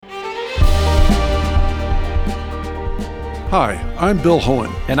Hi, I'm Bill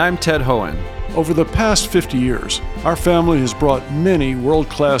Hohen. And I'm Ted Hohen. Over the past 50 years, our family has brought many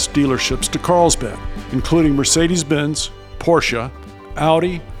world-class dealerships to Carlsbad, including Mercedes-Benz, Porsche,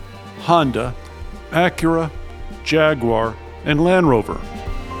 Audi, Honda, Acura, Jaguar, and Land Rover.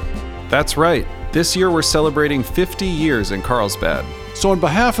 That's right. This year we're celebrating 50 years in Carlsbad. So on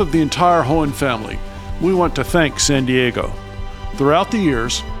behalf of the entire Hohen family, we want to thank San Diego. Throughout the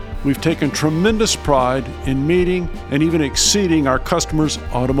years, we've taken tremendous pride in meeting and even exceeding our customers'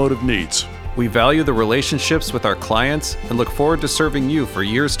 automotive needs. We value the relationships with our clients and look forward to serving you for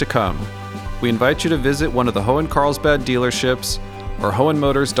years to come. We invite you to visit one of the Hohen Carlsbad dealerships or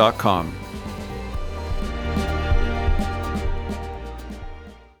hohenmotors.com.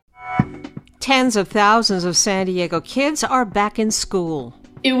 Tens of thousands of San Diego kids are back in school.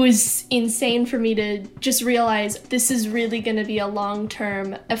 It was insane for me to just realize this is really going to be a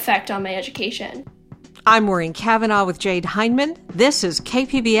long-term effect on my education. I'm Maureen Cavanaugh with Jade Heinman. This is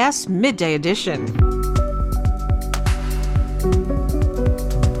KPBS Midday Edition.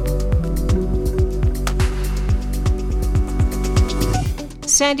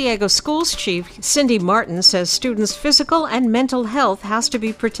 San Diego Schools Chief Cindy Martin says students' physical and mental health has to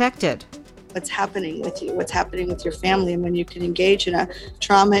be protected. What's happening with you, what's happening with your family, and when you can engage in a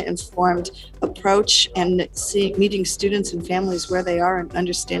trauma-informed approach and meeting students and families where they are and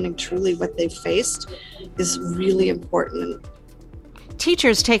understanding truly what they've faced is really important.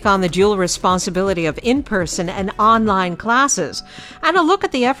 Teachers take on the dual responsibility of in-person and online classes, and a look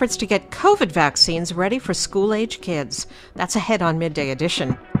at the efforts to get COVID vaccines ready for school-age kids. That's ahead on Midday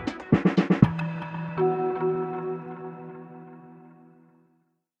Edition.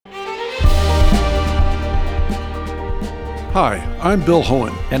 Hi, I'm Bill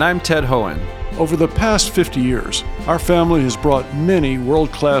Hohen. And I'm Ted Hohen. Over the past 50 years, our family has brought many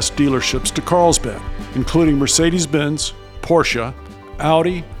world-class dealerships to Carlsbad, including Mercedes-Benz, Porsche,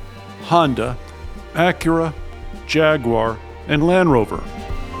 Audi, Honda, Acura, Jaguar, and Land Rover.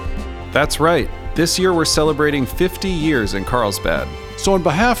 That's right. This year we're celebrating 50 years in Carlsbad. So on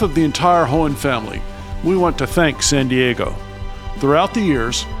behalf of the entire Hohen family, we want to thank San Diego. Throughout the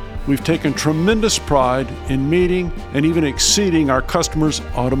years, we've taken tremendous pride in meeting and even exceeding our customers'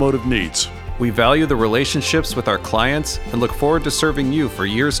 automotive needs. We value the relationships with our clients and look forward to serving you for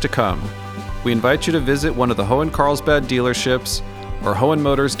years to come. We invite you to visit one of the Hohen Carlsbad dealerships or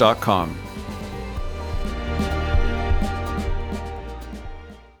hohenmotors.com.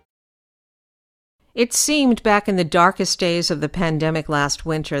 It seemed back in the darkest days of the pandemic last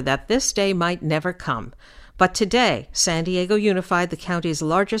winter that this day might never come. But today, San Diego Unified, the county's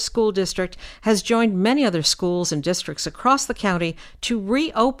largest school district, has joined many other schools and districts across the county to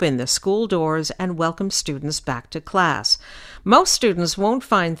reopen the school doors and welcome students back to class. Most students won't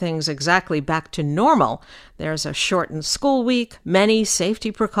find things exactly back to normal. There's a shortened school week, many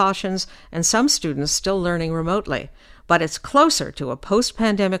safety precautions, and some students still learning remotely. But it's closer to a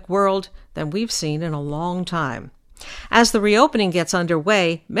post-pandemic world than we've seen in a long time. As the reopening gets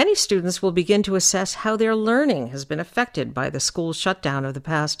underway, many students will begin to assess how their learning has been affected by the school shutdown of the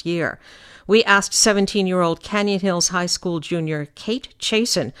past year. We asked 17-year-old Canyon Hills High School junior Kate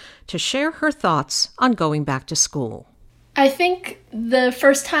Chasen to share her thoughts on going back to school. I think the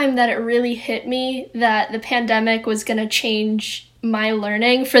first time that it really hit me that the pandemic was going to change my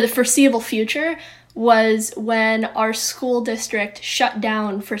learning for the foreseeable future was when our school district shut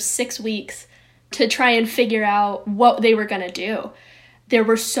down for 6 weeks to try and figure out what they were going to do. There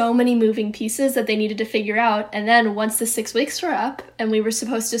were so many moving pieces that they needed to figure out, and then once the 6 weeks were up and we were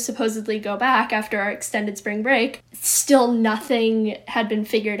supposed to supposedly go back after our extended spring break, still nothing had been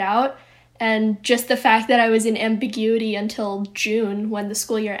figured out. And just the fact that I was in ambiguity until June when the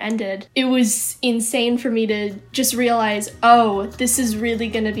school year ended, it was insane for me to just realize, oh, this is really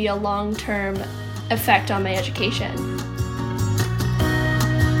going to be a long-term effect on my education.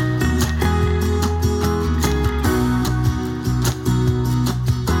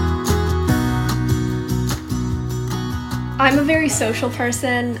 I'm a very social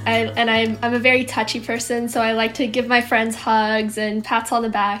person, I'm a very touchy person, so I like to give my friends hugs and pats on the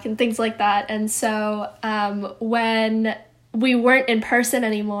back and things like that. And so when we weren't in person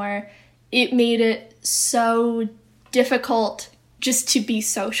anymore, it made it so difficult just to be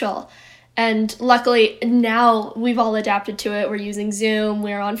social. And luckily now we've all adapted to it. We're using Zoom,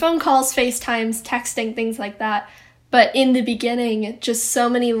 we're on phone calls, FaceTimes, texting, things like that. But in the beginning, just so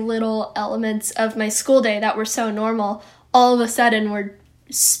many little elements of my school day that were so normal, all of a sudden we're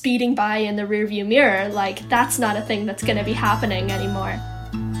speeding by in the rearview mirror, like that's not a thing that's going to be happening anymore.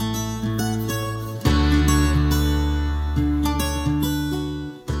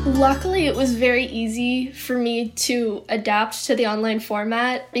 Luckily, it was very easy for me to adapt to the online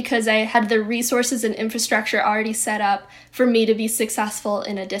format because I had the resources and infrastructure already set up for me to be successful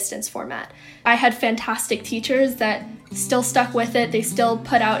in a distance format. I had fantastic teachers that still stuck with it. They still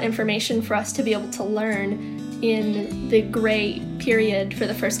put out information for us to be able to learn in the gray period for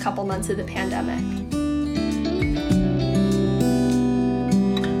the first couple months of the pandemic.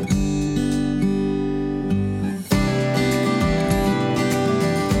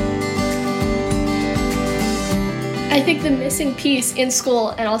 I think the missing piece in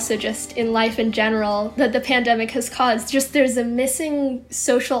school and also just in life in general that the pandemic has caused, just there's a missing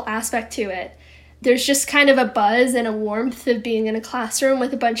social aspect to it. There's just kind of a buzz and a warmth of being in a classroom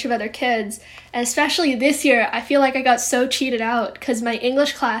with a bunch of other kids. And especially this year, I feel like I got so cheated out because my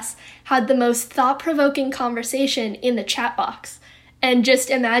English class had the most thought-provoking conversation in the chat box. And just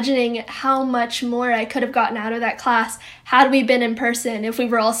imagining how much more I could have gotten out of that class had we been in person, if we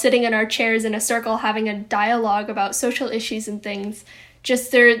were all sitting in our chairs in a circle having a dialogue about social issues and things.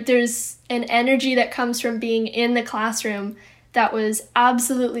 Just there's an energy that comes from being in the classroom that was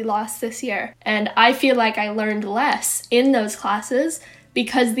absolutely lost this year. And I feel like I learned less in those classes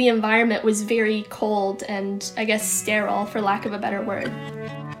because the environment was very cold and, I guess, sterile, for lack of a better word.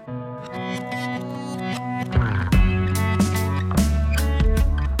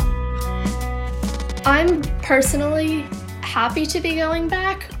 I'm personally happy to be going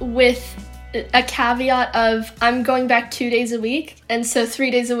back with a caveat of I'm going back 2 days a week, and so 3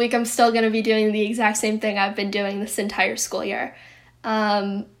 days a week I'm still going to be doing the exact same thing I've been doing this entire school year.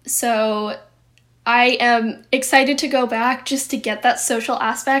 So I am excited to go back just to get that social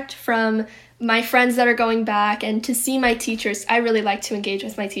aspect from my friends that are going back and to see my teachers. I really like to engage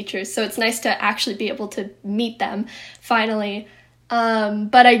with my teachers, so it's nice to actually be able to meet them finally.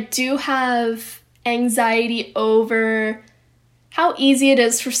 But I do have anxiety over how easy it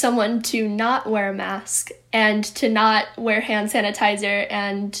is for someone to not wear a mask and to not wear hand sanitizer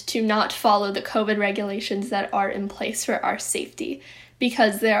and to not follow the COVID regulations that are in place for our safety.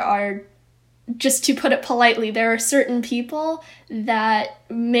 Because there are, just to put it politely, there are certain people that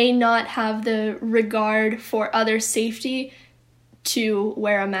may not have the regard for other safety to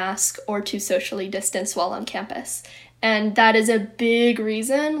wear a mask or to socially distance while on campus. And that is a big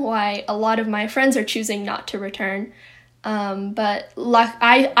reason why a lot of my friends are choosing not to return. But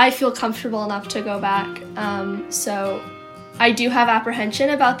I feel comfortable enough to go back. So I do have apprehension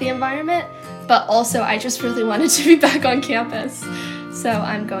about the environment, but also I just really wanted to be back on campus. So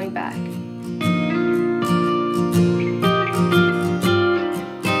I'm going back.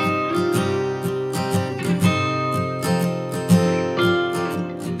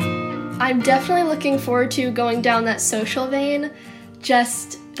 I'm definitely looking forward to going down that social vein,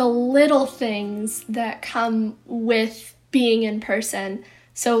 just the little things that come with being in person.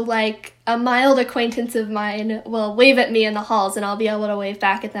 So like a mild acquaintance of mine will wave at me in the halls and I'll be able to wave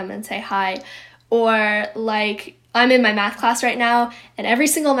back at them and say hi. Or like I'm in my math class right now, and every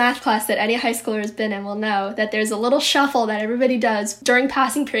single math class that any high schooler has been in will know that there's a little shuffle that everybody does during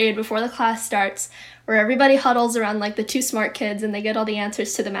passing period before the class starts, where everybody huddles around like the two smart kids and they get all the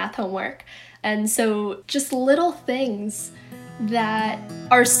answers to the math homework. And so just little things that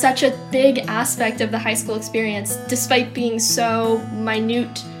are such a big aspect of the high school experience, despite being so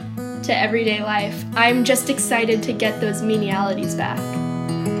minute to everyday life. I'm just excited to get those menialities back.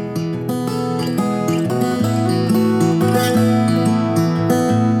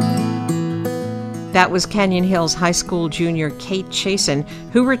 That was Canyon Hills High School junior Kate Chasen,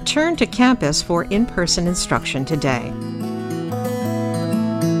 who returned to campus for in-person instruction today.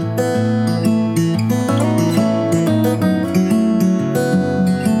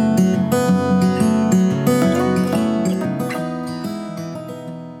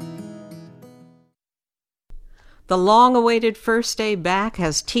 The long-awaited first day back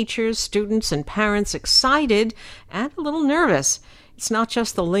has teachers, students, and parents excited and a little nervous. It's not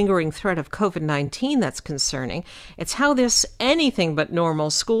just the lingering threat of COVID-19 that's concerning. It's how this anything but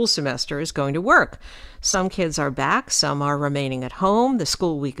normal school semester is going to work. Some kids are back, some are remaining at home, the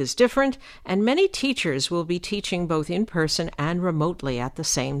school week is different, and many teachers will be teaching both in person and remotely at the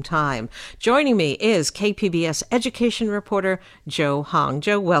same time. Joining me is KPBS education reporter Joe Hong.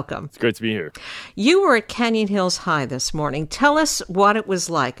 Joe, welcome. It's great to be here. You were at Canyon Hills High this morning. Tell us what it was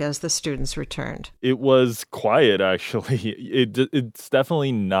like as the students returned. It was quiet, actually. It's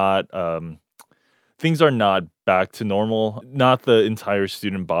definitely not... Things are not back to normal. Not the entire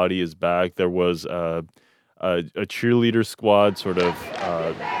student body is back. There was a cheerleader squad sort of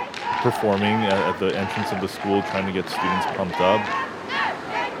performing at the entrance of the school, trying to get students pumped up.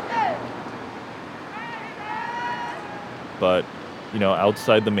 But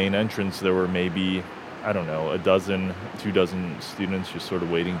outside the main entrance, there were maybe, I don't know, a dozen, 2 dozen students just sort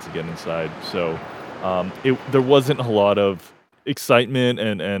of waiting to get inside. So there wasn't a lot of excitement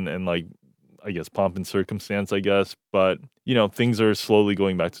and like, I guess, pomp and circumstance, I guess. But, things are slowly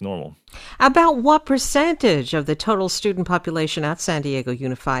going back to normal. About what percentage of the total student population at San Diego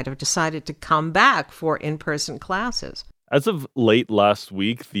Unified have decided to come back for in-person classes? As of late last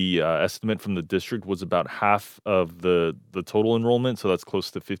week, the estimate from the district was about half of the total enrollment, so that's close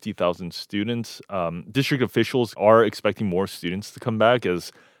to 50,000 students. District officials are expecting more students to come back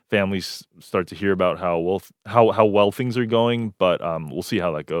as families start to hear about how well things are going, but we'll see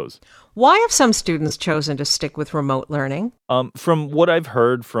how that goes. Why have some students chosen to stick with remote learning? From what I've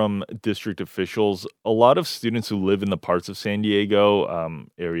heard from district officials, a lot of students who live in the parts of San Diego,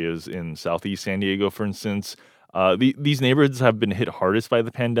 areas in Southeast San Diego, for instance, these neighborhoods have been hit hardest by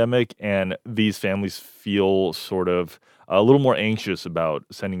the pandemic, and these families feel sort of a little more anxious about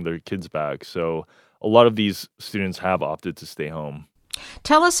sending their kids back. So a lot of these students have opted to stay home.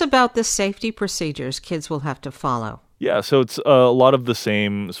 Tell us about the safety procedures kids will have to follow. Yeah, so it's a lot of the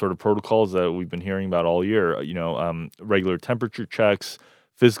same sort of protocols that we've been hearing about all year. Regular temperature checks,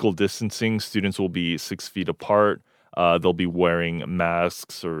 physical distancing. Students will be 6 feet apart. They'll be wearing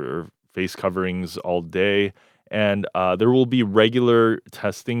masks or face coverings all day. And there will be regular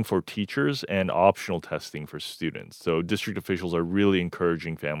testing for teachers and optional testing for students. So district officials are really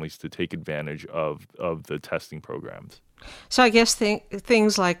encouraging families to take advantage of the testing programs. So I guess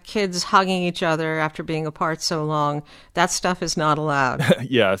things like kids hugging each other after being apart so long, that stuff is not allowed.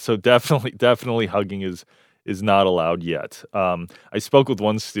 Yeah, so definitely hugging is not allowed yet. I spoke with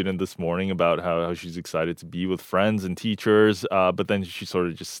one student this morning about how she's excited to be with friends and teachers, but then she sort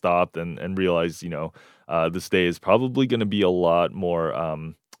of just stopped and realized, this day is probably going to be a lot more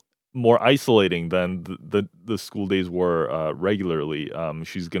isolating than the school days were regularly.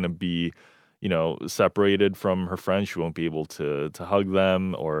 She's going to be separated from her friends. She won't be able to hug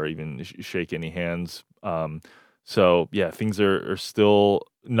them or even shake any hands. So yeah, things are still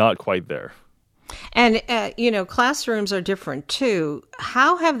not quite there. And, classrooms are different too.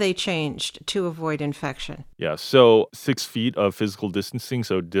 How have they changed to avoid infection? Yeah, so 6 feet of physical distancing.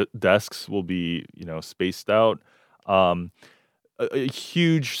 So desks will be, spaced out. A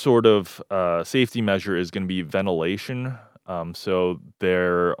huge sort of safety measure is going to be ventilation. So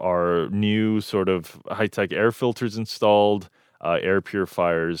there are new sort of high-tech air filters installed, air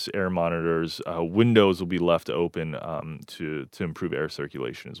purifiers, air monitors. Windows will be left open to improve air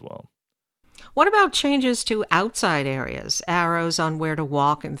circulation as well. What about changes to outside areas, arrows on where to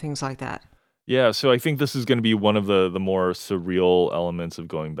walk and things like that? Yeah, so I think this is going to be one of the more surreal elements of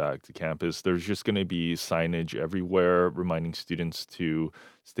going back to campus. There's just going to be signage everywhere reminding students to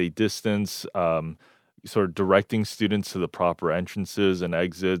stay distance, sort of directing students to the proper entrances and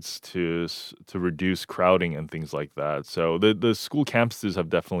exits to reduce crowding and things like that. So the school campuses have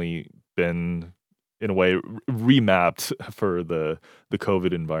definitely been, in a way, remapped for the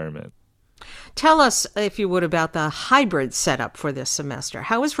COVID environment. Tell us, if you would, about the hybrid setup for this semester.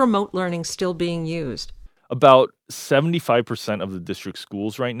 How is remote learning still being used? About 75% of the district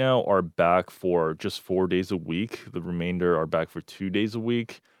schools right now are back for just 4 days a week. The remainder are back for 2 days a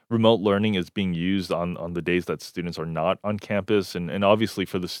week. Remote learning is being used on the days that students are not on campus. And obviously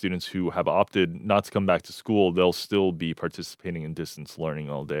for the students who have opted not to come back to school, they'll still be participating in distance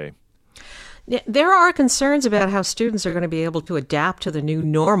learning all day. There are concerns about how students are going to be able to adapt to the new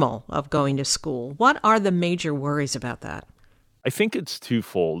normal of going to school. What are the major worries about that? I think it's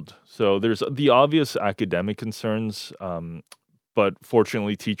twofold. So there's the obvious academic concerns, but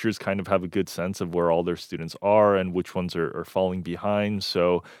fortunately teachers kind of have a good sense of where all their students are and which ones are falling behind.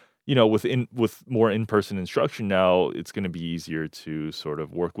 So, with more in-person instruction now, it's going to be easier to sort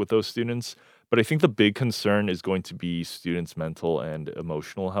of work with those students. But I think the big concern is going to be students' mental and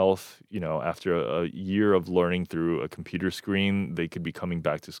emotional health. After a year of learning through a computer screen, they could be coming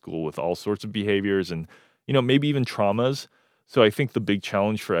back to school with all sorts of behaviors and, maybe even traumas. So I think the big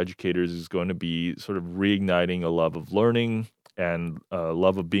challenge for educators is going to be sort of reigniting a love of learning and a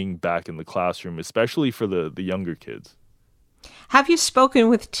love of being back in the classroom, especially for the younger kids. Have you spoken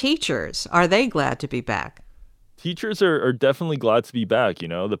with teachers? Are they glad to be back? Teachers are definitely glad to be back.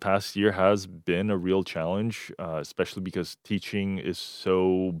 The past year has been a real challenge, especially because teaching is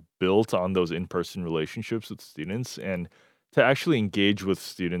so built on those in-person relationships with students. And to actually engage with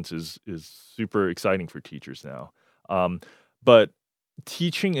students is super exciting for teachers now. But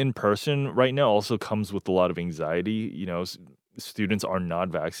teaching in person right now also comes with a lot of anxiety. Students are not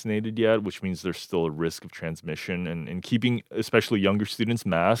vaccinated yet, which means there's still a risk of transmission. And keeping especially younger students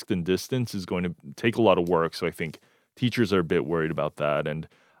masked and distanced is going to take a lot of work. So I think teachers are a bit worried about that. And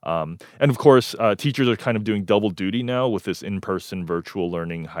of course, teachers are kind of doing double duty now with this in-person virtual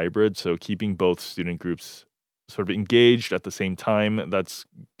learning hybrid. So keeping both student groups sort of engaged at the same time, that's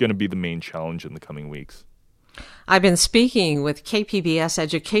going to be the main challenge in the coming weeks. I've been speaking with KPBS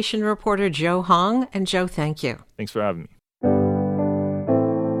education reporter Joe Hong. And Joe, thank you. Thanks for having me.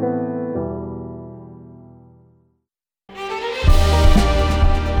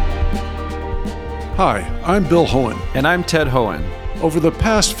 Hi, I'm Bill Hohen. And I'm Ted Hohen. Over the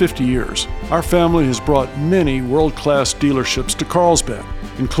past 50 years, our family has brought many world-class dealerships to Carlsbad,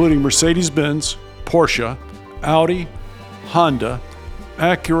 including Mercedes-Benz, Porsche, Audi, Honda,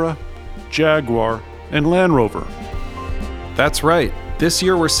 Acura, Jaguar, and Land Rover. That's right. This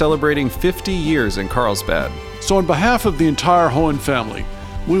year we're celebrating 50 years in Carlsbad. So on behalf of the entire Hohen family,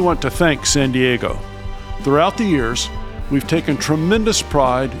 we want to thank San Diego. Throughout the years, we've taken tremendous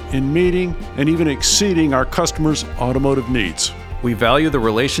pride in meeting and even exceeding our customers' automotive needs. We value the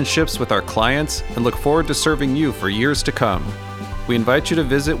relationships with our clients and look forward to serving you for years to come. We invite you to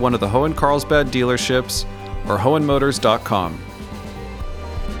visit one of the Hohen Carlsbad dealerships or hohenmotors.com.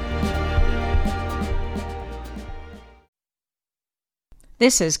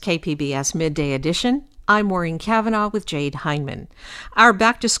 This is KPBS Midday Edition. I'm Maureen Cavanaugh with Jade Heinman. Our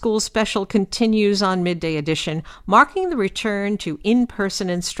back-to-school special continues on Midday Edition, marking the return to in-person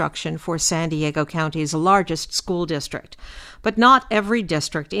instruction for San Diego County's largest school district. But not every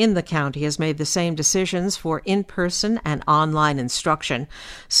district in the county has made the same decisions for in-person and online instruction.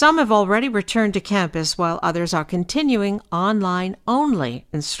 Some have already returned to campus, while others are continuing online-only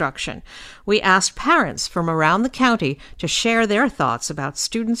instruction. We asked parents from around the county to share their thoughts about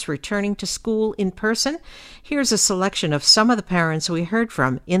students returning to school in person. Here's a selection of some of the parents we heard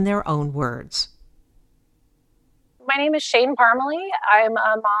from in their own words. My name is Shane Parmalee. I'm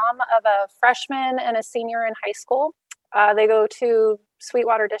a mom of a freshman and a senior in high school. They go to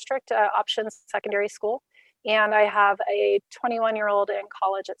Sweetwater District, Options Secondary School, and I have a 21-year-old in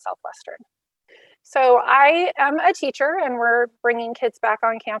college at Southwestern. So I am a teacher, and we're bringing kids back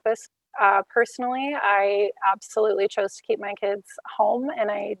on campus. Personally, I absolutely chose to keep my kids home, and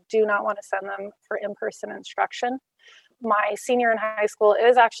I do not want to send them for in-person instruction. My senior in high school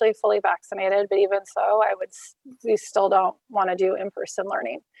is actually fully vaccinated, but even so, we still don't want to do in-person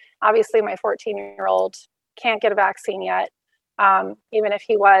learning. Obviously, my 14-year-old can't get a vaccine yet. Even if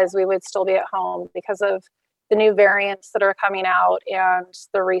he was, we would still be at home because of the new variants that are coming out and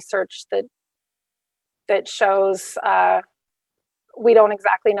the research that shows we don't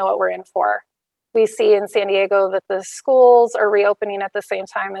exactly know what we're in for. We see in San Diego that the schools are reopening at the same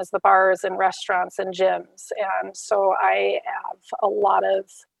time as the bars and restaurants and gyms. And so I have a lot of,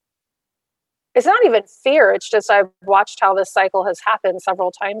 it's not even fear, it's just I've watched how this cycle has happened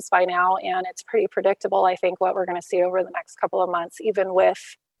several times by now, and it's pretty predictable, I think, what we're going to see over the next couple of months, even with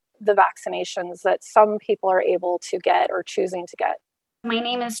the vaccinations that some people are able to get or choosing to get. My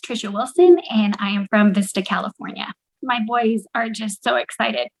name is Trisha Wilson, and I am from Vista, California. My boys are just so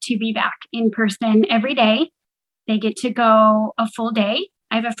excited to be back in person every day. They get to go a full day.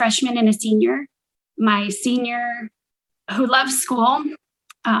 I have a freshman and a senior. My senior, who loves school,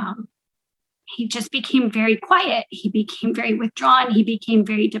 he just became very quiet. He became very withdrawn. He became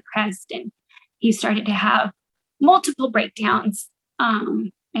very depressed, and he started to have multiple breakdowns.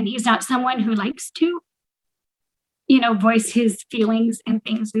 And he's not someone who likes to, voice his feelings and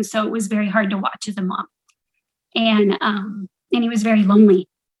things. And so it was very hard to watch as a mom. And he was very lonely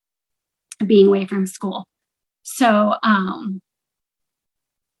being away from school. So, and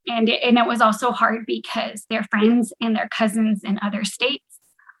it was also hard because their friends and their cousins in other states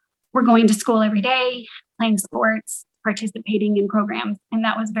were going to school every day, playing sports, participating in programs. And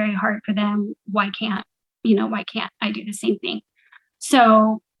that was very hard for them. Why can't I do the same thing?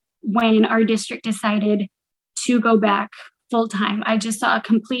 So when our district decided to go back full time, I just saw a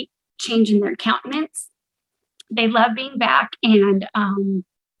complete change in their countenance. They love being back. And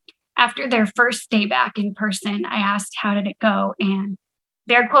after their first day back in person, I asked, how did it go? And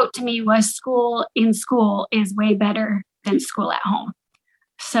their quote to me was, school in school is way better than school at home.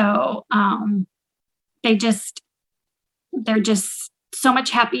 So they're just so much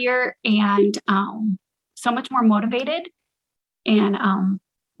happier and so much more motivated. And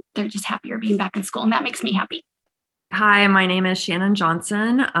they're just happier being back in school. And that makes me happy. Hi, my name is Shannon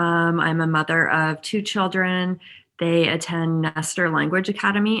Johnson. I'm a mother of 2 children. They attend Nestor Language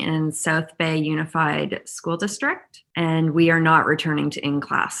Academy in South Bay Unified School District, and we are not returning to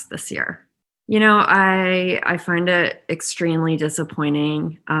in-class this year. I find it extremely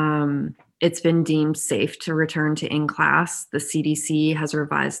disappointing. It's been deemed safe to return to in-class. The CDC has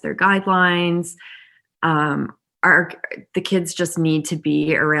revised their guidelines. the kids just need to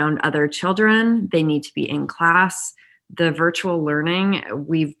be around other children. They need to be in class. The virtual learning,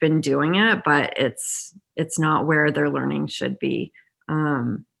 we've been doing it, but it's not where their learning should be.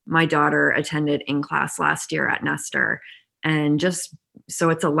 My daughter attended in class last year at Nestor, and just so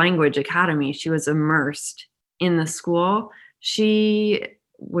it's a language academy. She was immersed in the school. She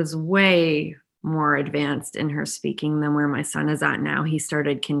was way more advanced in her speaking than where my son is at now. He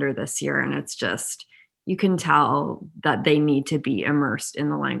started kinder this year, and it's just, you can tell that they need to be immersed in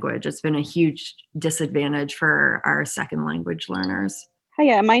the language. It's been a huge disadvantage for our second language learners.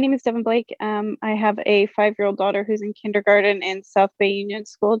 Hiya, my name is Devin Blake. I have a 5-year-old daughter who's in kindergarten in South Bay Union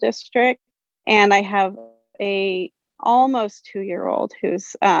School District, and I have a almost 2-year-old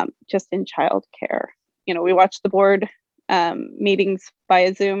who's just in childcare. We watched the board meetings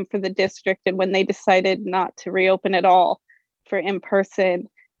via Zoom for the district, and when they decided not to reopen at all for in-person,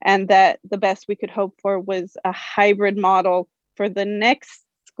 and that the best we could hope for was a hybrid model for the next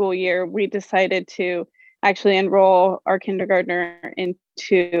school year, we decided to actually enroll our kindergartner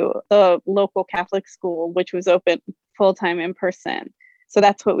into the local Catholic school, which was open full-time in person. So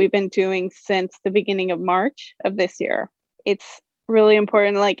that's what we've been doing since the beginning of March of this year. It's really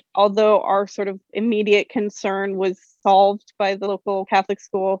important, although our sort of immediate concern was solved by the local Catholic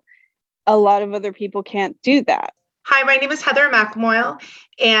school, a lot of other people can't do that. Hi, my name is Heather McElmoyle,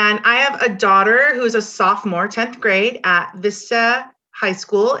 and I have a daughter who's a sophomore, 10th grade at Vista High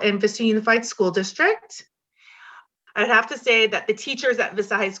School in Vista Unified School District. I'd have to say that the teachers at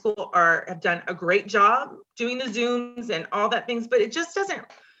Vista High School have done a great job doing the Zooms and all that things, but it's just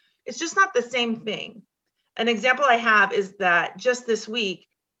not the same thing. An example I have is that just this week,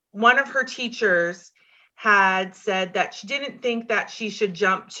 one of her teachers had said that she didn't think that she should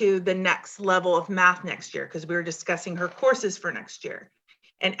jump to the next level of math next year because we were discussing her courses for next year.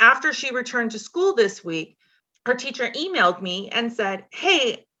 And after she returned to school this week, her teacher emailed me and said,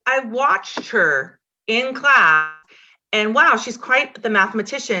 "Hey, I watched her in class and wow, she's quite the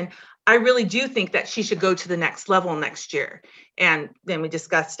mathematician. I really do think that she should go to the next level next year." And then we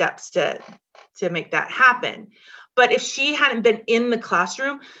discussed steps to make that happen. But if she hadn't been in the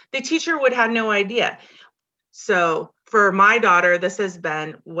classroom, the teacher would have no idea. So for my daughter, this has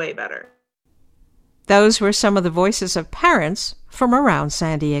been way better. Those were some of the voices of parents from around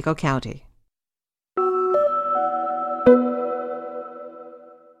San Diego County.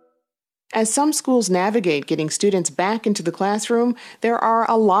 As some schools navigate getting students back into the classroom, there are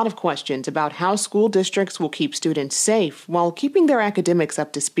a lot of questions about how school districts will keep students safe while keeping their academics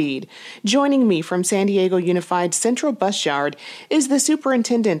up to speed. Joining me from San Diego Unified Central Bus Yard is the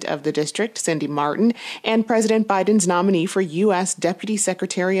superintendent of the district, Cindy Martin, and President Biden's nominee for U.S. Deputy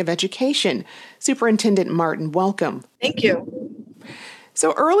Secretary of Education. Superintendent Martin, welcome. Thank you.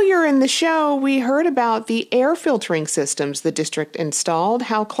 So earlier in the show, we heard about the air filtering systems the district installed,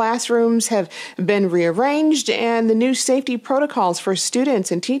 how classrooms have been rearranged, and the new safety protocols for students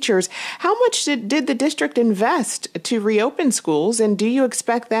and teachers. How much did the district invest to reopen schools, and do you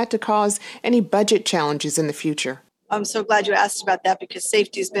expect that to cause any budget challenges in the future? I'm so glad you asked about that because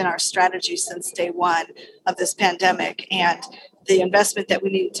safety has been our strategy since day one of this pandemic. And the investment that we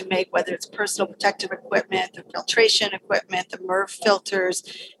need to make, whether it's personal protective equipment, the filtration equipment, the MERV filters,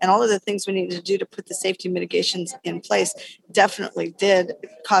 and all of the things we need to do to put the safety mitigations in place definitely did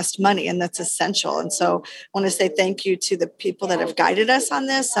cost money, and that's essential. And so I want to say thank you to the people that have guided us on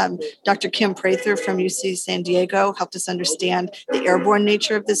this. Dr. Kim Prather from UC San Diego helped us understand the airborne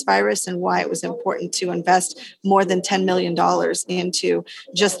nature of this virus and why it was important to invest more than $10 million into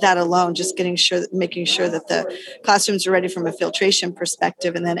just that alone, just making sure that the classrooms are ready from a filtration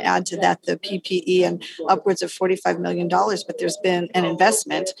perspective, and then add to that the PPE and upwards of $45 million. But there's been an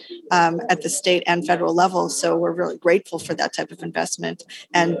investment at the state and federal level. So we're really grateful for that type of investment.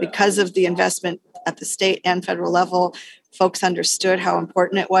 And because of the investment at the state and federal level, folks understood how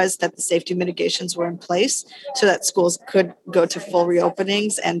important it was that the safety mitigations were in place so that schools could go to full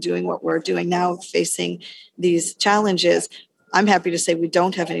reopenings and doing what we're doing now, facing these challenges. I'm happy to say we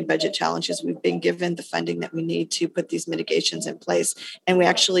don't have any budget challenges. We've been given the funding that we need to put these mitigations in place. And we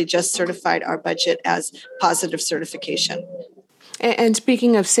actually just certified our budget as positive certification. And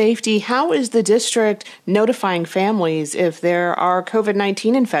speaking of safety, how is the district notifying families if there are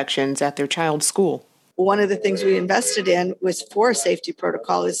COVID-19 infections at their child's school? One of the things we invested in was for a safety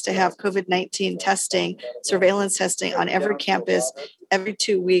protocol is to have COVID-19 testing, surveillance testing on every campus every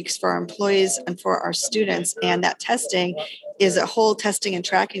 2 weeks for our employees and for our students. And that testing is a whole testing and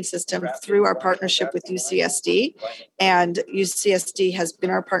tracking system through our partnership with UCSD. And UCSD has been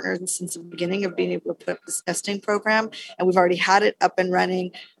our partner since the beginning of being able to put up this testing program. And we've already had it up and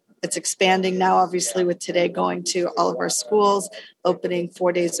running It's expanding now, obviously, with Today going to all of our schools, opening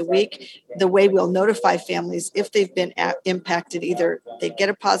 4 days a week. The way we'll notify families if they've been impacted, either they get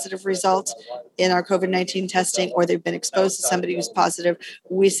a positive result in our COVID-19 testing or they've been exposed to somebody who's positive,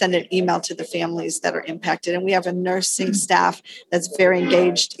 we send an email to the families that are impacted. And we have a nursing staff that's very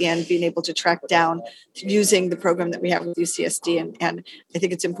engaged in being able to track down using the program that we have with UCSD. And I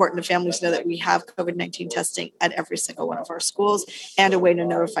think it's important to families know that we have COVID-19 testing at every single one of our schools and a way to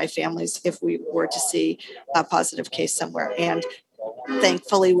notify families if we were to see a positive case somewhere. And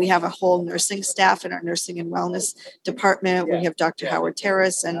thankfully, we have a whole nursing staff in our nursing and wellness department. We have Dr. Howard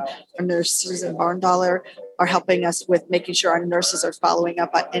Terrace and our nurse Susan Barndollar are helping us with making sure our nurses are following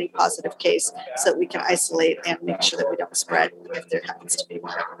up on any positive case so that we can isolate and make sure that we don't spread if there happens to be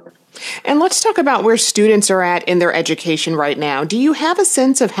one. And let's talk about where students are at in their education right now. Do you have a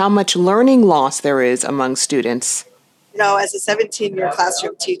sense of how much learning loss there is among students? You know, as a 17-year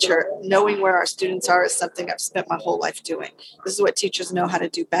classroom teacher, knowing where our students are is something I've spent my whole life doing. This is what teachers know how to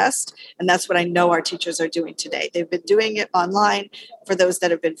do best, and that's what I know our teachers are doing today. They've been doing it online for those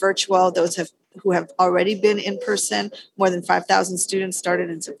that have been virtual, who have already been in person. More than 5,000 students started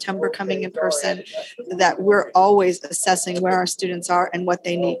in September coming in person, that we're always assessing where our students are and what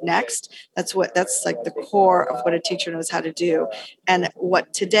they need next. That's like the core of what a teacher knows how to do. And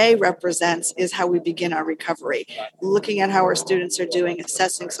what today represents is how we begin our recovery, looking at how our students are doing,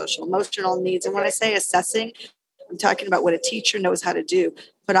 assessing social emotional needs. And when I say assessing, I'm talking about what a teacher knows how to do.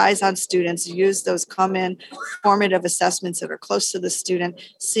 Put eyes on students, use those common formative assessments that are close to the student,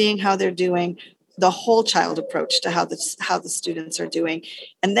 seeing how they're doing, the whole child approach to how the students are doing.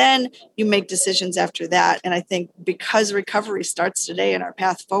 And then you make decisions after that. And I think because recovery starts today and our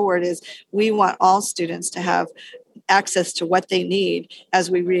path forward is we want all students to have access to what they need as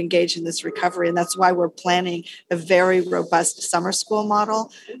we re-engage in this recovery. And that's why we're planning a very robust summer school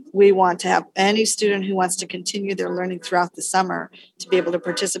model. We want to have any student who wants to continue their learning throughout the summer to be able to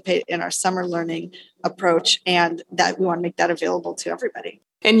participate in our summer learning approach, and that we want to make that available to everybody.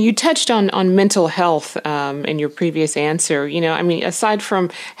 And you touched on mental health in your previous answer. You know, I mean, aside from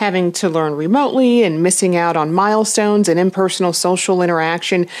having to learn remotely and missing out on milestones and impersonal social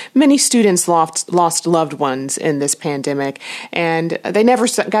interaction, many students lost loved ones in this pandemic, and they never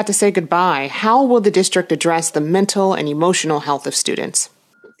got to say goodbye. How will the district address the mental and emotional health of students?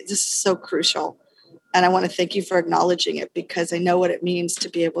 This is so crucial. And I want to thank you for acknowledging it, because I know what it means to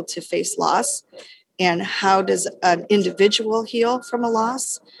be able to face loss. And how does an individual heal from a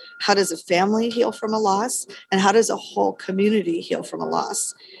loss? How does a family heal from a loss? And how does a whole community heal from a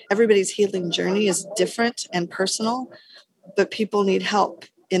loss? Everybody's healing journey is different and personal, but people need help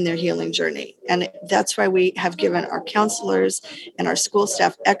in their healing journey. And that's why we have given our counselors and our school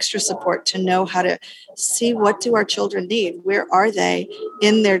staff extra support to know how to see, what do our children need? Where are they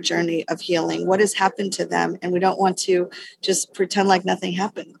in their journey of healing? What has happened to them? And we don't want to just pretend like nothing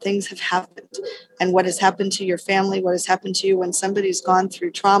happened. Things have happened. And what has happened to your family, what has happened to you when somebody's gone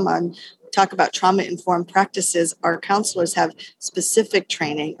through trauma, and talk about trauma-informed practices, our counselors have specific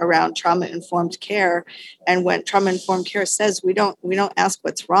training around trauma-informed care. And when trauma-informed care says we don't ask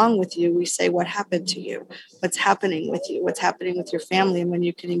what's wrong with you, we say what happened to you, what's happening with you, what's happening with your family. And when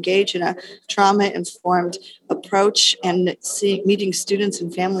you can engage in a trauma-informed approach and meeting students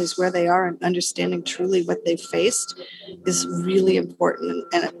and families where they are and understanding truly what they've faced is really important.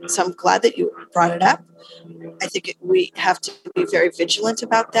 And so I'm glad that you brought it up. I think we have to be very vigilant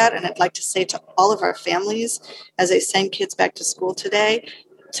about that. And I'd like to say to all of our families, as they send kids back to school today,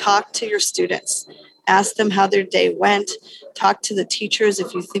 talk to your students. Ask them how their day went. Talk to the teachers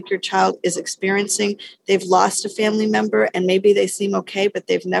if you think your child is experiencing, they've lost a family member and maybe they seem okay, but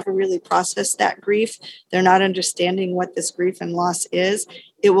they've never really processed that grief. They're not understanding what this grief and loss is.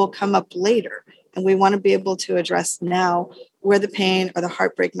 It will come up later. And we want to be able to address now where the pain or the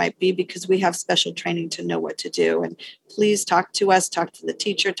heartbreak might be, because we have special training to know what to do. And please talk to us, talk to the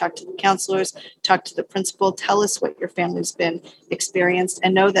teacher, talk to the counselors, talk to the principal, tell us what your family's been experienced,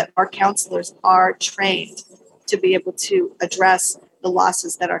 and know that our counselors are trained to be able to address the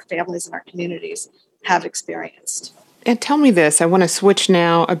losses that our families and our communities have experienced. And tell me this, I want to switch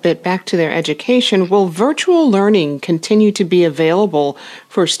now a bit back to their education. Will virtual learning continue to be available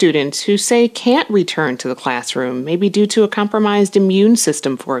for students who, say, can't return to the classroom, maybe due to a compromised immune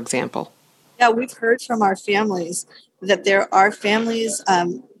system, for example? Yeah, we've heard from our families that there are families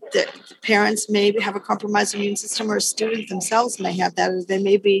that parents may have a compromised immune system, or students themselves may have that, or they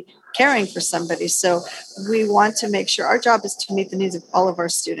may be caring for somebody. So we want to make sure our job is to meet the needs of all of our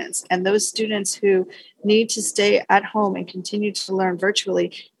students. And those students who need to stay at home and continue to learn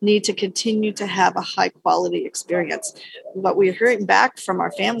virtually need to continue to have a high quality experience. What we're hearing back from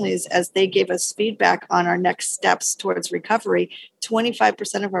our families as they gave us feedback on our next steps towards recovery,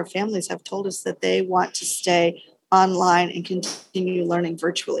 25% of our families have told us that they want to stay online and continue learning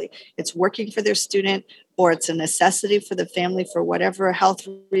virtually. It's working for their student, or it's a necessity for the family for whatever health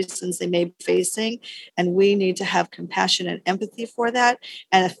reasons they may be facing. And we need to have compassion and empathy for that.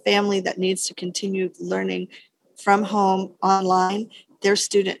 And a family that needs to continue learning from home online, their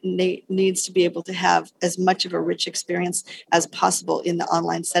student needs to be able to have as much of a rich experience as possible in the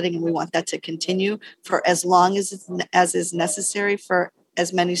online setting. And we want that to continue for as long as is necessary for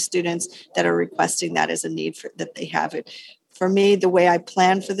as many students that are requesting that as a need that they have it. For me, the way I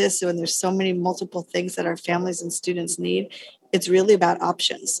plan for this, when there's so many multiple things that our families and students need, it's really about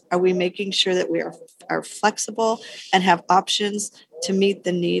options. Are we making sure that we are flexible and have options to meet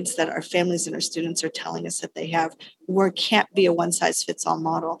the needs that our families and our students are telling us that they have? It can't be a one-size-fits-all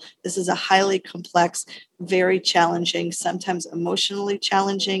model. This is a highly complex, very challenging, sometimes emotionally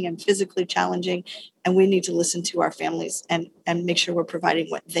challenging and physically challenging, and we need to listen to our families and make sure we're providing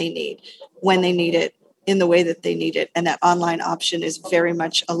what they need when they need it, in the way that they need it. And that online option is very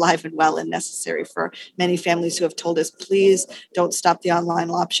much alive and well and necessary for many families who have told us, please don't stop the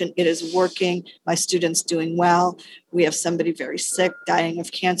online option. It is working. My student's doing well. We have somebody very sick, dying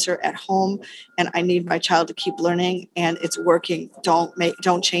of cancer at home, and I need my child to keep learning, and it's working.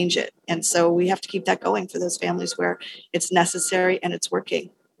 Don't change it. And so we have to keep that going for those families where it's necessary and it's working.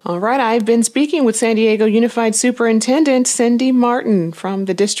 All right, I've been speaking with San Diego Unified Superintendent Cindy Martin from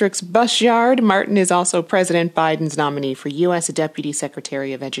the district's bus yard. Martin is also President Biden's nominee for U.S. Deputy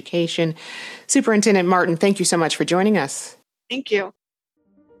Secretary of Education. Superintendent Martin, thank you so much for joining us. Thank you.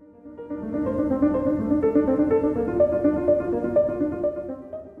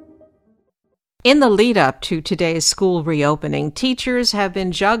 In the lead up to today's school reopening, teachers have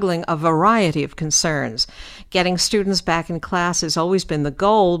been juggling a variety of concerns. Getting students back in class has always been the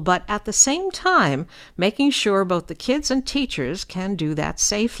goal, but at the same time, making sure both the kids and teachers can do that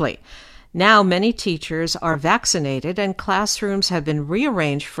safely. Now, many teachers are vaccinated and classrooms have been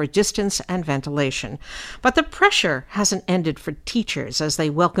rearranged for distance and ventilation. But the pressure hasn't ended for teachers as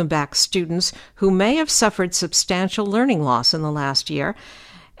they welcome back students who may have suffered substantial learning loss in the last year.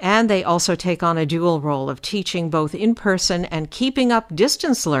 And they also take on a dual role of teaching both in person and keeping up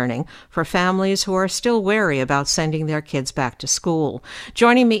distance learning for families who are still wary about sending their kids back to school.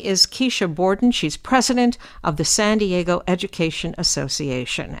 Joining me is Keisha Borden. She's president of the San Diego Education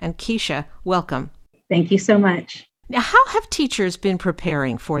Association. And Keisha, welcome. Thank you so much. Now, how have teachers been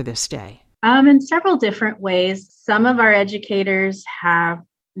preparing for this day? In several different ways. Some of our educators have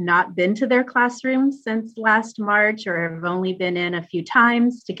not been to their classrooms since last March or have only been in a few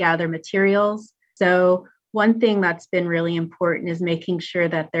times to gather materials. So one thing that's been really important is making sure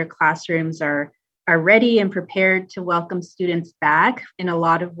that their classrooms are ready and prepared to welcome students back. In a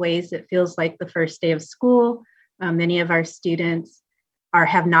lot of ways, it feels like the first day of school. Many of our students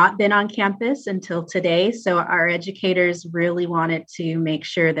have not been on campus until today. So our educators really wanted to make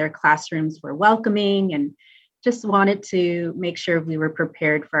sure their classrooms were welcoming and just wanted to make sure we were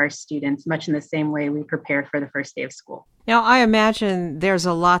prepared for our students, much in the same way we prepare for the first day of school. Now, I imagine there's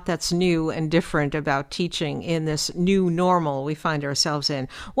a lot that's new and different about teaching in this new normal we find ourselves in.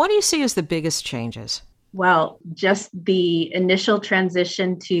 What do you see as the biggest changes? Well, just the initial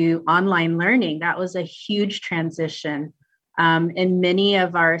transition to online learning, that was a huge transition. In many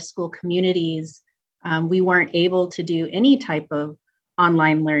of our school communities, we weren't able to do any type of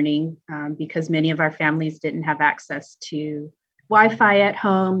online learning because many of our families didn't have access to Wi-Fi at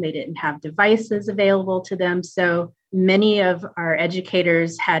home. They didn't have devices available to them. So many of our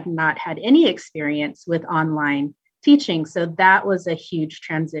educators had not had any experience with online teaching. So that was a huge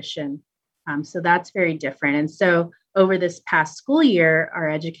transition. So that's very different. And so over this past school year, our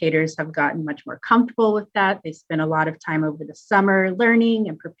educators have gotten much more comfortable with that. They spent a lot of time over the summer learning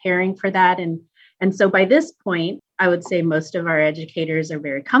and preparing for that. And so by this point, I would say most of our educators are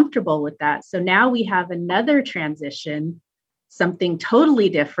very comfortable with that. So now we have another transition, something totally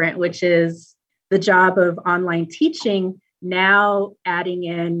different, which is the job of online teaching, now adding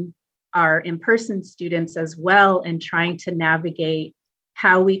in our in-person students as well and trying to navigate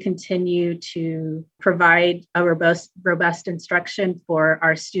how we continue to provide a robust instruction for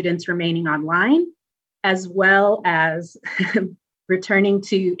our students remaining online, as well as returning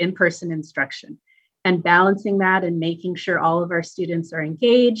to in-person instruction. And balancing that and making sure all of our students are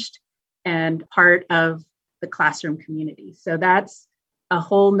engaged and part of the classroom community. So that's a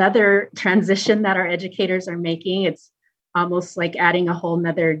whole nother transition that our educators are making. It's almost like adding a whole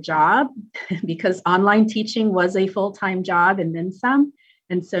nother job because online teaching was a full-time job and then some.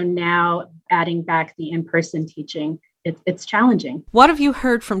 And so now adding back the in-person teaching, it's challenging. What have you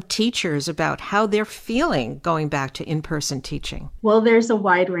heard from teachers about how they're feeling going back to in-person teaching? Well, there's a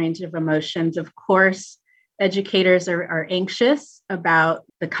wide range of emotions. Of course, educators are anxious about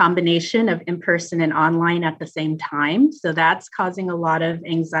the combination of in-person and online at the same time. So that's causing a lot of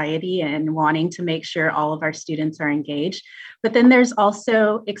anxiety and wanting to make sure all of our students are engaged. But then there's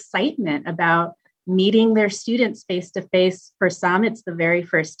also excitement about meeting their students face-to-face. For some, it's the very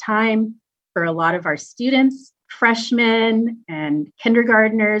first time. For a lot of our students, freshmen and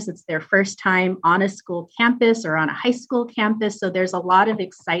kindergartners, it's their first time on a school campus or on a high school campus. So there's a lot of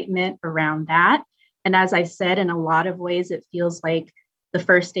excitement around that. And as I said, in a lot of ways, it feels like the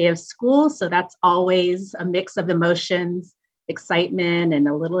first day of school. So that's always a mix of emotions, excitement, and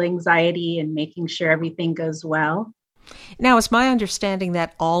a little anxiety, and making sure everything goes well. Now, it's my understanding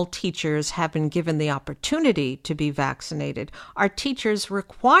that all teachers have been given the opportunity to be vaccinated. Are teachers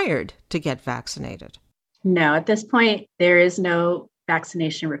required to get vaccinated? No, at this point, there is no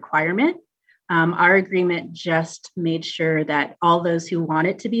vaccination requirement. Our agreement just made sure that all those who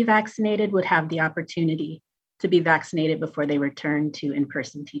wanted to be vaccinated would have the opportunity to be vaccinated before they return to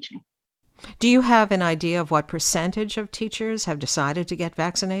in-person teaching. Do you have an idea of what percentage of teachers have decided to get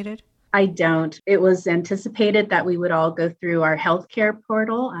vaccinated? I don't. It was anticipated that we would all go through our healthcare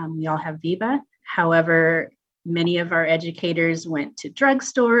portal. We all have Viva. However, many of our educators went to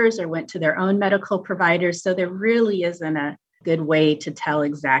drugstores or went to their own medical providers. So there really isn't a good way to tell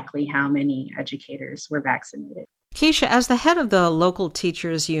exactly how many educators were vaccinated. Keisha, as the head of the local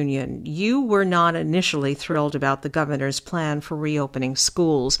teachers union, you were not initially thrilled about the governor's plan for reopening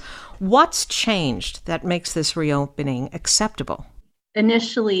schools. What's changed that makes this reopening acceptable?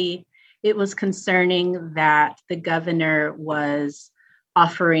 Initially, it was concerning that the governor was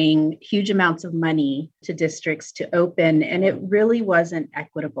offering huge amounts of money to districts to open, and it really wasn't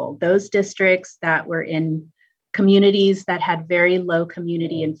equitable. Those districts that were in communities that had very low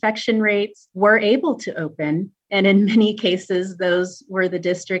community infection rates were able to open. And in many cases, those were the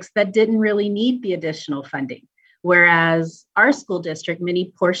districts that didn't really need the additional funding. Whereas our school district,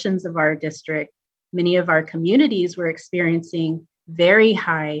 many portions of our district, many of our communities were experiencing very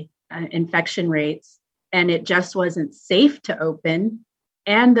high infection rates, and it just wasn't safe to open.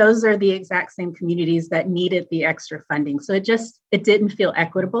 And those are the exact same communities that needed the extra funding. So it didn't feel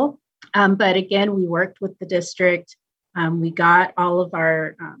equitable. But again, we worked with the district. We got all of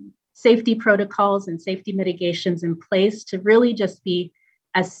our safety protocols and safety mitigations in place to really just be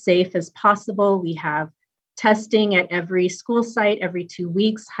as safe as possible. We have testing at every school site every 2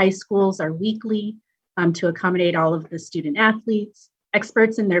 weeks. High schools are weekly to accommodate all of the student athletes.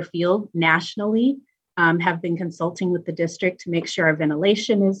 Experts in their field nationally have been consulting with the district to make sure our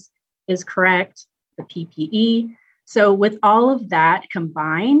ventilation is correct, the PPE. So with all of that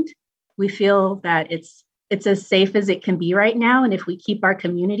combined, we feel that it's as safe as it can be right now. And if we keep our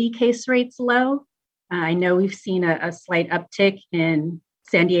community case rates low, I know we've seen a slight uptick in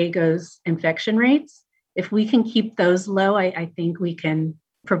San Diego's infection rates. If we can keep those low, I think we can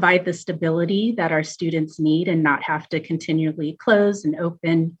provide the stability that our students need and not have to continually close and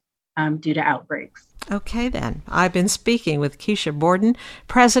open due to outbreaks. Okay, then. I've been speaking with Keisha Borden,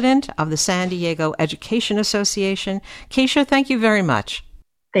 president of the San Diego Education Association. Keisha, thank you very much.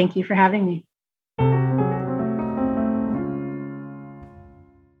 Thank you for having me.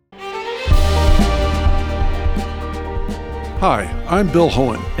 Hi, I'm Bill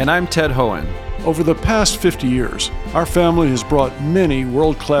Hohen. And I'm Ted Hohen. Over the past 50 years, our family has brought many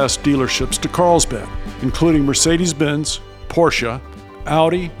world-class dealerships to Carlsbad, including Mercedes-Benz, Porsche,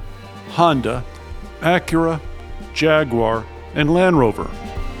 Audi, Honda, Acura, Jaguar, and Land Rover.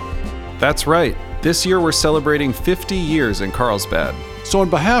 That's right. This year we're celebrating 50 years in Carlsbad. So on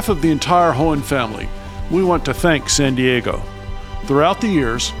behalf of the entire Hohen family, we want to thank San Diego. Throughout the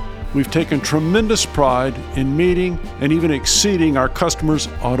years, we've taken tremendous pride in meeting and even exceeding our customers'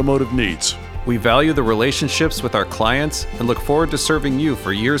 automotive needs. We value the relationships with our clients and look forward to serving you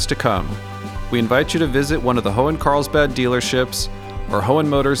for years to come. We invite you to visit one of the Hohen Carlsbad dealerships or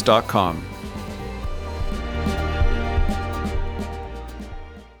hohenmotors.com.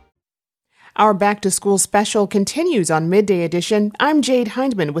 Our Back to School special continues on Midday Edition. I'm Jade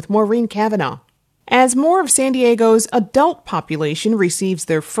Hindman with Maureen Cavanaugh. As more of San Diego's adult population receives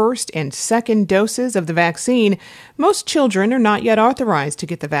their first and second doses of the vaccine, most children are not yet authorized to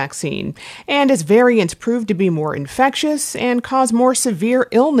get the vaccine. And as variants prove to be more infectious and cause more severe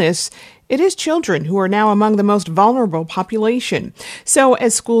illness, it is children who are now among the most vulnerable population. So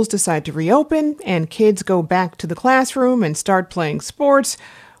as schools decide to reopen and kids go back to the classroom and start playing sports,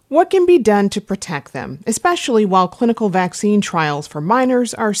 what can be done to protect them, especially while clinical vaccine trials for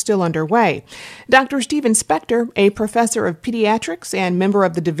minors are still underway? Dr. Steven Spector, a professor of pediatrics and member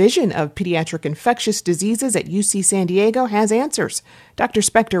of the Division of Pediatric Infectious Diseases at UC San Diego, has answers. Dr.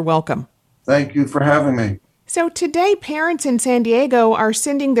 Spector, welcome. Thank you for having me. So today, parents in San Diego are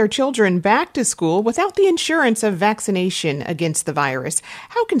sending their children back to school without the insurance of vaccination against the virus.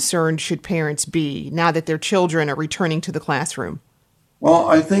 How concerned should parents be now that their children are returning to the classroom? Well,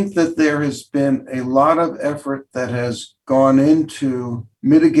 I think that there has been a lot of effort that has gone into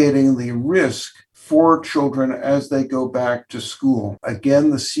mitigating the risk for children as they go back to school.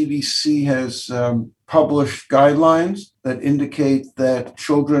 Again, the CDC has published guidelines that indicate that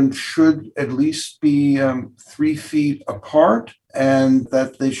children should at least be 3 feet apart and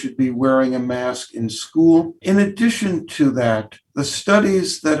that they should be wearing a mask in school. In addition to that, the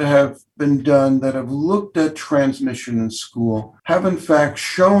studies that have been done that have looked at transmission in school have in fact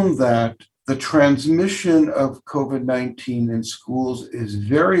shown that the transmission of COVID-19 in schools is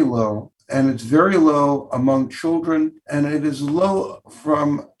very low, and it's very low among children, and it is low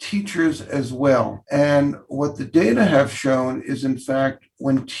from teachers as well. And what the data have shown is, in fact,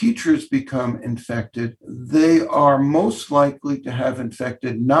 when teachers become infected, they are most likely to have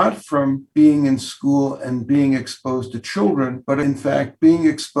infected not from being in school and being exposed to children, but in fact being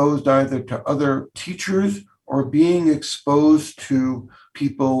exposed either to other teachers or being exposed to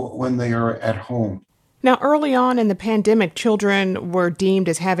people when they are at home. Now, early on in the pandemic, children were deemed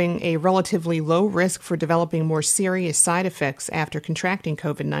as having a relatively low risk for developing more serious side effects after contracting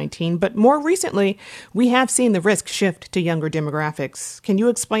COVID-19. But more recently, we have seen the risk shift to younger demographics. Can you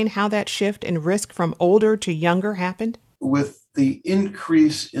explain how that shift in risk from older to younger happened? With the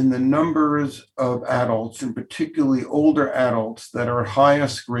increase in the numbers of adults, and particularly older adults that are at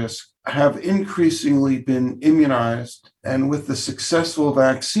highest risk, have increasingly been immunized, and with the successful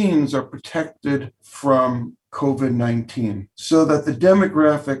vaccines are protected from COVID-19, so that the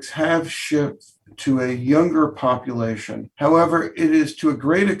demographics have shifted to a younger population. However, it is to a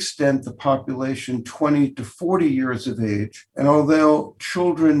great extent the population 20 to 40 years of age. And although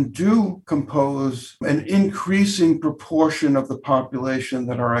children do compose an increasing proportion of the population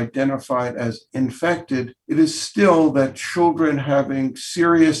that are identified as infected, it is still that children having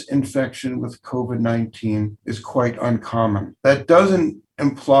serious infection with COVID-19 is quite uncommon. That doesn't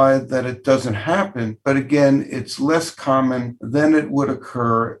imply that it doesn't happen, but again, it's less common than it would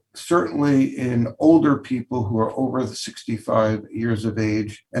occur, certainly in older people who are over the 65 years of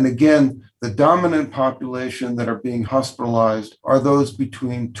age. And again, the dominant population that are being hospitalized are those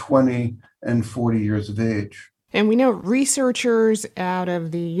between 20 and 40 years of age. And we know researchers out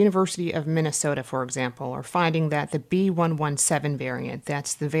of the University of Minnesota, for example, are finding that the B.1.1.7 variant,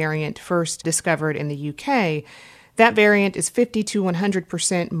 that's the variant first discovered in the UK, that variant is 50 to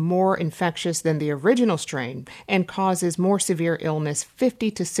 100% more infectious than the original strain and causes more severe illness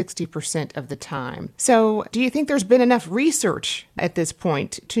 50 to 60% of the time. So, do you think there's been enough research at this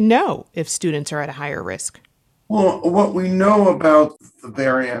point to know if students are at a higher risk? Well, what we know about the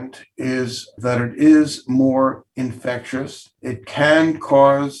variant is that it is more infectious. It can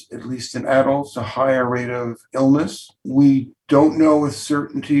cause, at least in adults, a higher rate of illness. We don't know with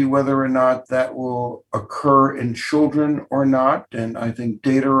certainty whether or not that will occur in children or not. And I think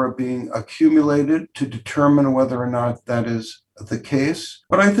data are being accumulated to determine whether or not that is the case.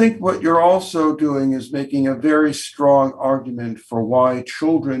 But I think what you're also doing is making a very strong argument for why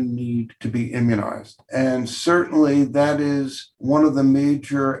children need to be immunized. And certainly that is one of the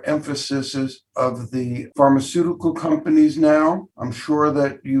major emphases of the pharmaceutical companies now. I'm sure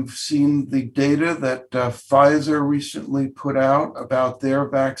that you've seen the data that Pfizer recently put out about their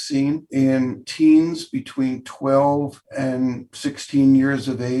vaccine in teens between 12 and 16 years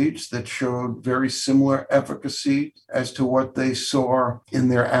of age that showed very similar efficacy as to what they saw in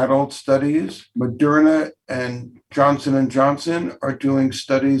their adult studies. Moderna and Johnson & Johnson are doing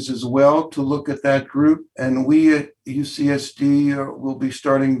studies as well to look at that group. And we at UCSD will be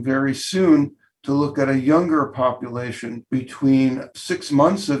starting very soon to look at a younger population between 6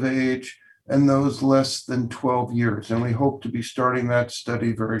 months of age and those less than 12 years. And we hope to be starting that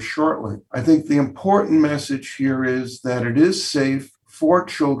study very shortly. I think the important message here is that it is safe for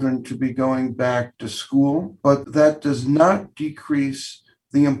children to be going back to school, but that does not decrease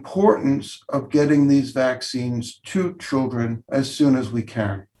the importance of getting these vaccines to children as soon as we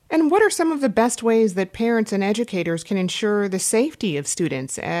can. And what are some of the best ways that parents and educators can ensure the safety of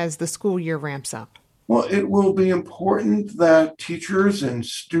students as the school year ramps up? Well, it will be important that teachers and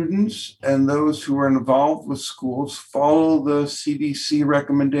students and those who are involved with schools follow the CDC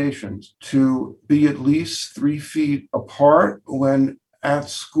recommendations to be at least 3 feet apart when at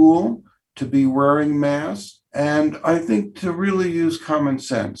school, to be wearing masks, and I think to really use common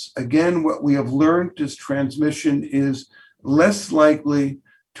sense. Again, what we have learned is transmission is less likely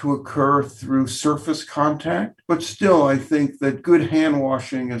to occur through surface contact, but still I think that good hand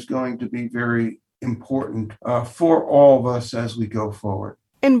washing is going to be very important for all of us as we go forward.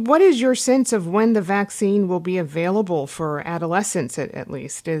 And what is your sense of when the vaccine will be available for adolescents at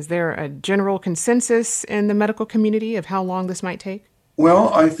least? Is there a general consensus in the medical community of how long this might take?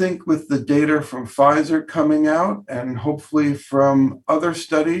 Well, I think with the data from Pfizer coming out and hopefully from other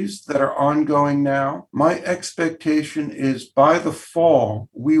studies that are ongoing now, my expectation is by the fall,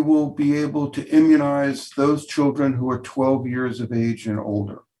 we will be able to immunize those children who are 12 years of age and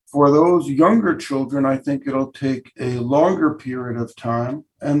older. For those younger children, I think it'll take a longer period of time,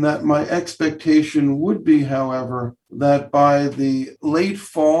 and that my expectation would be, however, that by the late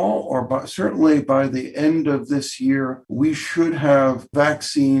fall or certainly by the end of this year, we should have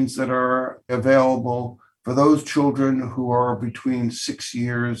vaccines that are available for those children who are between 6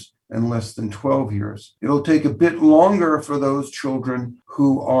 years and less than 12 years. It'll take a bit longer for those children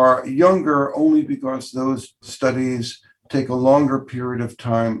who are younger only because those studies take a longer period of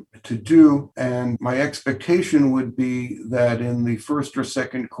time to do. And my expectation would be that in the first or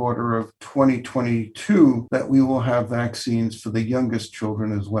second quarter of 2022, that we will have vaccines for the youngest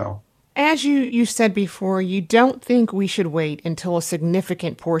children as well. As you said before, you don't think we should wait until a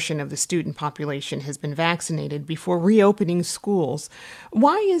significant portion of the student population has been vaccinated before reopening schools.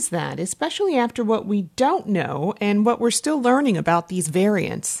 Why is that, especially after what we don't know and what we're still learning about these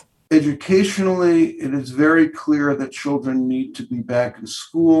variants? Educationally, it is very clear that children need to be back in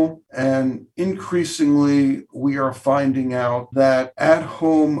school, and increasingly we are finding out that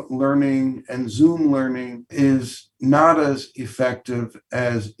at-home learning and Zoom learning is not as effective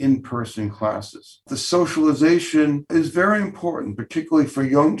as in-person classes. The socialization is very important, particularly for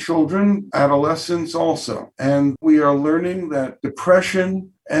young children, adolescents also. And we are learning that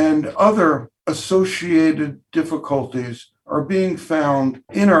depression and other associated difficulties are being found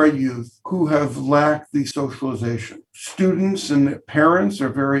in our youth who have lacked the socialization. Students and parents are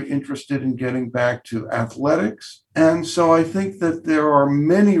very interested in getting back to athletics. And so I think that there are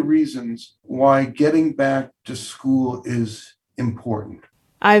many reasons why getting back to school is important.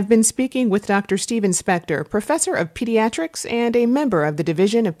 I've been speaking with Dr. Steven Spector, professor of pediatrics and a member of the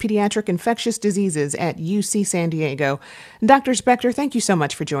Division of Pediatric Infectious Diseases at UC San Diego. Dr. Spector, thank you so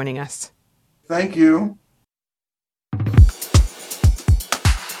much for joining us. Thank you.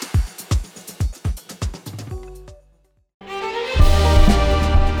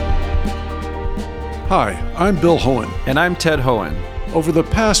 Hi, I'm Bill Hohen. And I'm Ted Hohen. Over the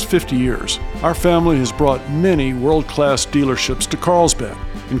past 50 years, our family has brought many world-class dealerships to Carlsbad,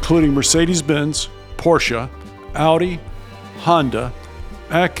 including Mercedes-Benz, Porsche, Audi, Honda,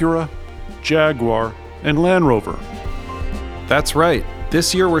 Acura, Jaguar, and Land Rover. That's right.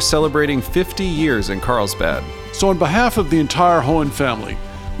 This year we're celebrating 50 years in Carlsbad. So on behalf of the entire Hohen family,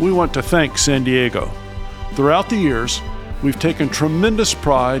 we want to thank San Diego. Throughout the years, we've taken tremendous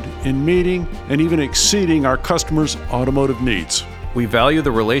pride in meeting and even exceeding our customers' automotive needs. We value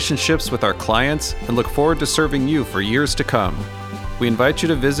the relationships with our clients and look forward to serving you for years to come. We invite you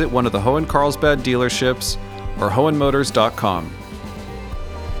to visit one of the Hohen Carlsbad dealerships or hohenmotors.com.